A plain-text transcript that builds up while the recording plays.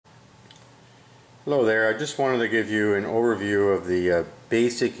Hello there, I just wanted to give you an overview of the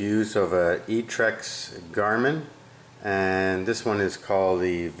basic use of a eTrex Garmin, and this one is called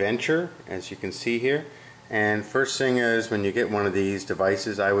the Venture, as you can see here. And first thing is, when you get one of these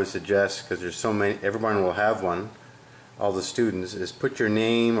devices, I would suggest, because there's so many, everyone will have one, all the students, is put your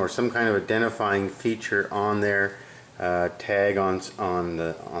name or some kind of identifying feature on their tag on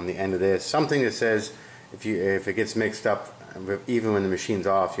the end of this, something that says if it gets mixed up, even when the machine's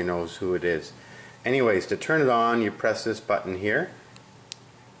off, you know who it is. Anyways, to turn it on, you press this button here.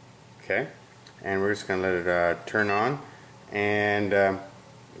 Okay, and we're just going to let it turn on. And there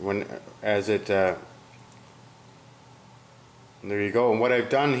you go. And what I've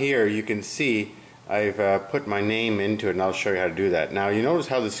done here, you can see I've put my name into it, and I'll show you how to do that. Now, you notice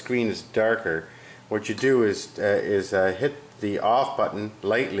how the screen is darker. What you do is hit the off button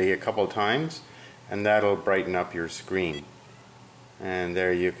lightly a couple times, and that'll brighten up your screen. And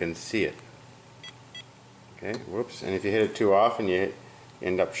there you can see it. Okay, whoops, and if you hit it too often, you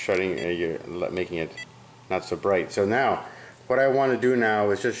end up making it not so bright. So now, what I want to do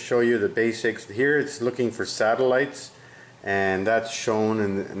now is just show you the basics. Here it's looking for satellites, and that's shown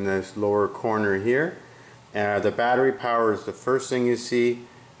in this lower corner here. The battery power is the first thing you see,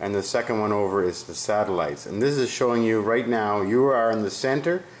 and the second one over is the satellites. And this is showing you right now, you are in the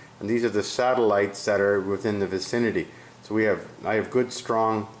center, and these are the satellites that are within the vicinity. So I have good,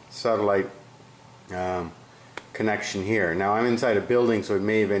 strong satellite connection here. Now I'm inside a building, so it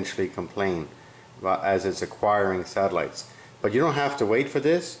may eventually complain as it's acquiring satellites. But you don't have to wait for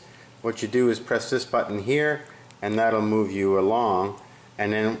this. What you do is press this button here, and that'll move you along.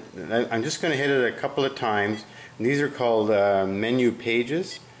 And then I'm just going to hit it a couple of times. And these are called menu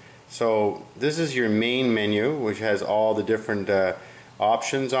pages. So this is your main menu, which has all the different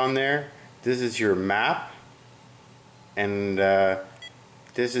options on there. This is your map, and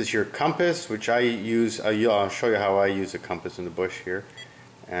this is your compass, which I use. I'll show you how I use a compass in the bush here.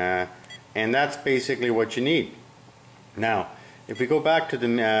 And that's basically what you need. Now, if we go back to the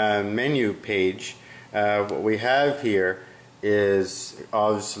menu page, what we have here is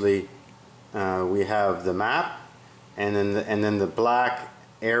obviously we have the map, and then the black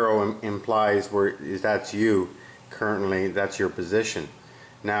arrow implies that's you currently. That's your position.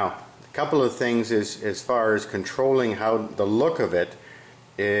 Now, a couple of things is as far as controlling how the look of it.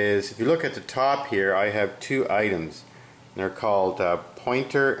 Is if you look at the top here, I have two items. They're called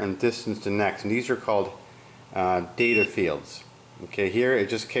pointer and distance to next, and these are called data fields. Okay, here it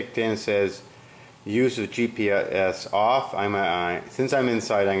just kicked in, says use of GPS off. Since I'm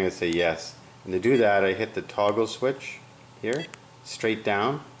inside, I'm going to say yes. And to do that, I hit the toggle switch here, straight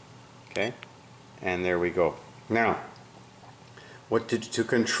down. Okay, and there we go. Now, to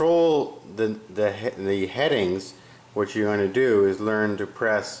control the headings, what you're going to do is learn to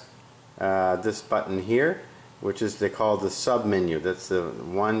press this button here, which is called the submenu. That's the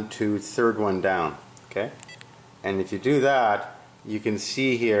third one down. Okay, and if you do that, you can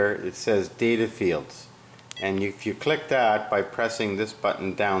see here it says data fields, and if you click that by pressing this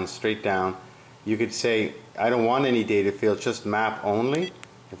button down, straight down, you could say I don't want any data fields, just map only.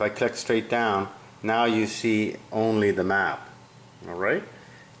 If I click straight down, now you see only the map. Alright,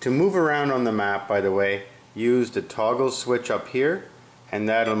 to move around on the map, by the way, use the toggle switch up here, and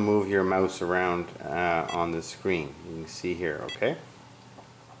that'll move your mouse around on the screen. You can see here, okay?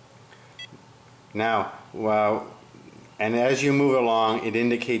 Now, and as you move along, it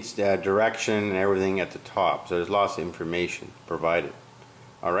indicates the direction and everything at the top, so there's lots of information provided.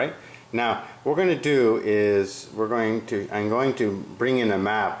 Alright? Now, what we're going to do is I'm going to bring in a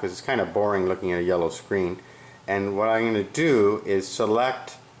map, because it's kind of boring looking at a yellow screen, and what I'm going to do is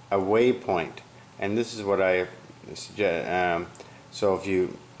select a waypoint. And this is what I suggest. So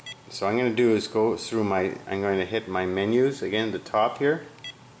I'm going to do is go through I'm going to hit my menus again at the top here,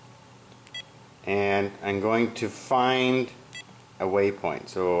 and I'm going to find a waypoint.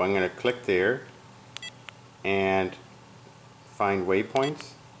 So I'm going to click there and find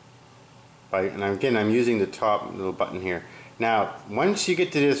waypoints. And again, I'm using the top little button here. Now, once you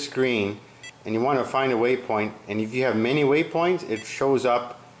get to this screen and you want to find a waypoint, and if you have many waypoints, it shows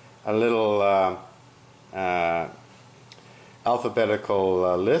up a little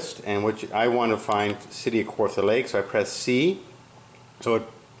alphabetical list, and I want to find City of Kawartha Lake, so I press C. So it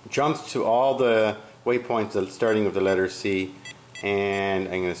jumps to all the waypoints starting with the letter C, and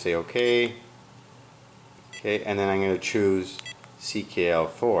I'm going to say OK. Okay, and then I'm going to choose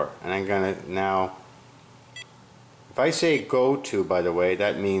CKL4, and I'm going to now, if I say go to, by the way,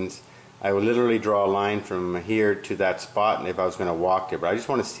 that means I will literally draw a line from here to that spot, and if I was going to walk there, but I just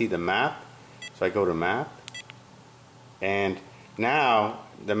want to see the map, so I go to map, and now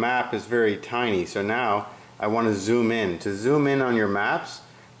the map is very tiny, so now I want to zoom in. To zoom in on your maps,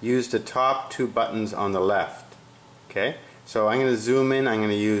 use the top two buttons on the left. Okay, so I'm going to zoom in. I'm going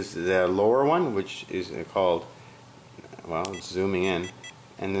to use the lower one, which is called, well, it's zooming in.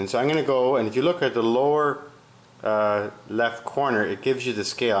 And then so I'm going to go, and if you look at the lower left corner, it gives you the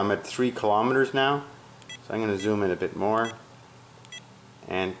scale. I'm at 3 kilometers now, so I'm going to zoom in a bit more,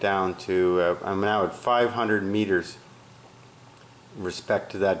 and down to I'm now at 500 meters in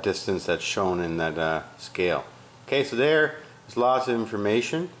respect to that distance that's shown in that scale. Okay, so there's lots of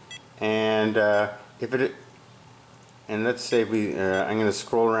information, and and let's say I'm going to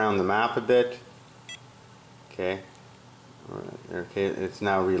scroll around the map a bit. Okay, it's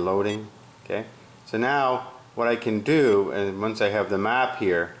now reloading. Okay, so now what I can do, and once I have the map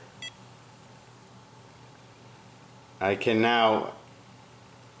here, I can now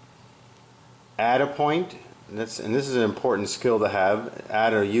add a point. And this is an important skill to have.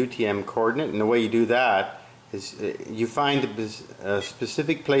 Add a UTM coordinate, and the way you do that is you find a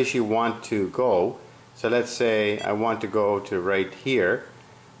specific place you want to go. So let's say I want to go to right here,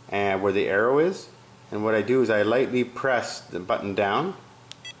 and where the arrow is. And what I do is I lightly press the button down.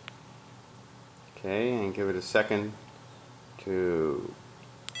 Okay, and give it a second to.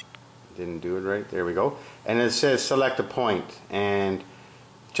 Didn't do it right. There we go. And it says select a point, and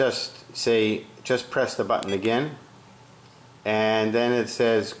just press the button again, and then it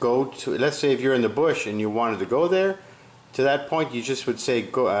says go to. Let's say if you're in the bush and you wanted to go there to that point, you just would say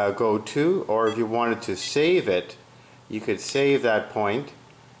go to, or if you wanted to save it, you could save that point,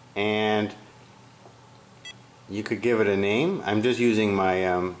 and you could give it a name. I'm just using my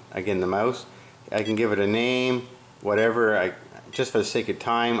again the mouse. I can give it a name, whatever. Just for the sake of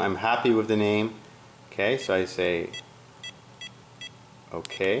time, I'm happy with the name. Okay, so I say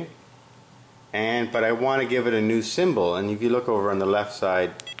okay, but I want to give it a new symbol, and if you look over on the left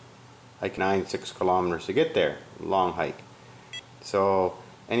side, I can 96 kilometers to get there. Long hike. So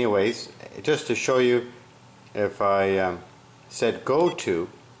anyways, just to show you, if I said go to,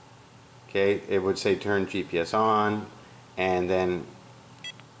 okay, it would say turn GPS on, and then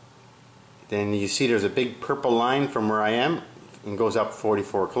you see there's a big purple line from where I am, and goes up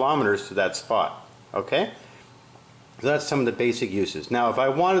 44 kilometers to that spot. Okay, so that's some of the basic uses. Now if I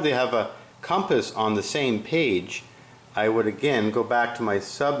wanted to have a compass on the same page, I would again go back to my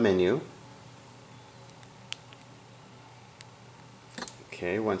submenu.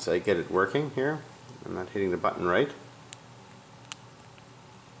 Okay, once I get it working here, I'm not hitting the button right.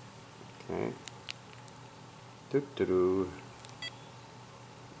 Okay.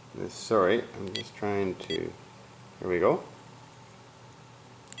 Sorry, I'm just trying to. Here we go.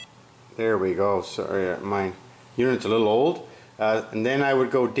 There we go. Sorry, my unit's a little old. And then I would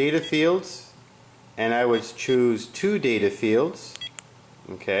go data fields, and I would choose 2 data fields.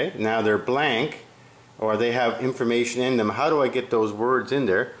 Okay, now they're blank, or they have information in them. How do I get those words in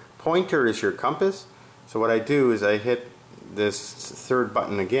there? Pointer is your compass. So what I do is I hit this 3rd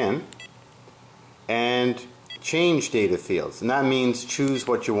button again, and change data fields, and that means choose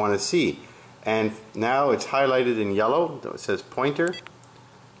what you want to see. And now it's highlighted in yellow. It says pointer,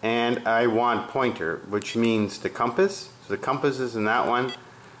 and I want pointer, which means the compass. So the compass is in that one,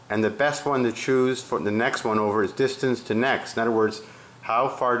 and the best one to choose for the next one over is distance to next. In other words, how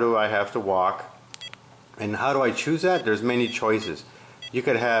far do I have to walk, and how do I choose that? There's many choices. You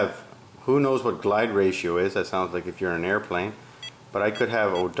could have, who knows what glide ratio is. That sounds like if you're in an airplane, but I could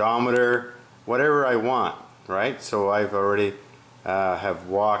have odometer, whatever I want, right? So I've already have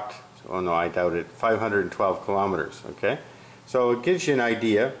walked, oh no, I doubt it, 512 kilometers. Okay, so it gives you an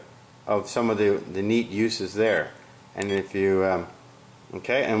idea of some of the neat uses there. And if you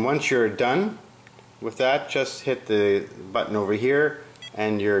okay, and once you're done with that, just hit the button over here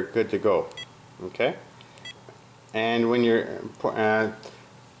and you're good to go. Okay, and when you're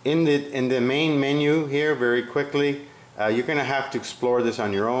in the main menu here, very quickly, you're going to have to explore this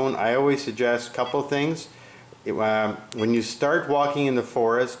on your own. I always suggest a couple things. When you start walking in the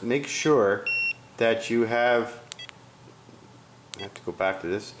forest, make sure that you have, I have to go back to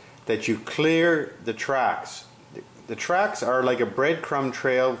this, that you clear the tracks. The tracks are like a breadcrumb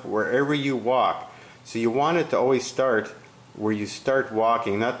trail wherever you walk. So you want it to always start where you start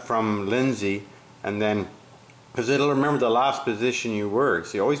walking, not from Lindsay, and then, because it'll remember the last position you were.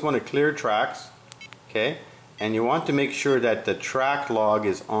 So you always want to clear tracks, okay? And you want to make sure that the track log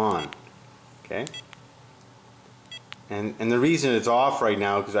is on, okay? And the reason it's off right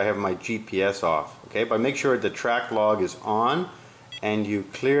now because I have my GPS off, okay? But make sure the track log is on and you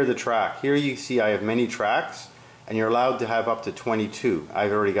clear the track. Here you see I have many tracks, and you're allowed to have up to 22.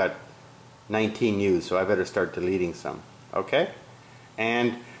 I've already got 19 used, so I better start deleting some, okay?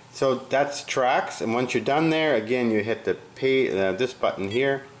 And so that's tracks, and once you're done there, again you hit the this button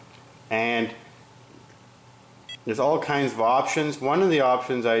here, and there's all kinds of options. One of the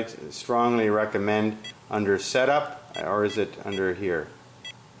options I strongly recommend under setup, or is it under here?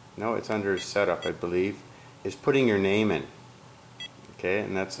 No, it's under setup, I believe, is putting your name in. Okay,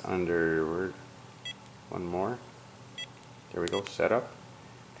 and that's under one more. There we go, setup.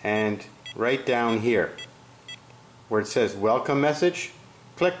 And right down here where it says welcome message,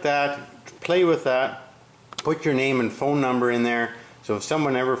 click that, play with that, put your name and phone number in there, so if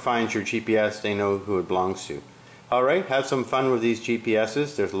someone ever finds your GPS, they know who it belongs to. Alright, have some fun with these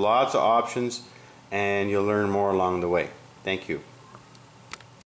GPSs. There's lots of options, and you'll learn more along the way. Thank you.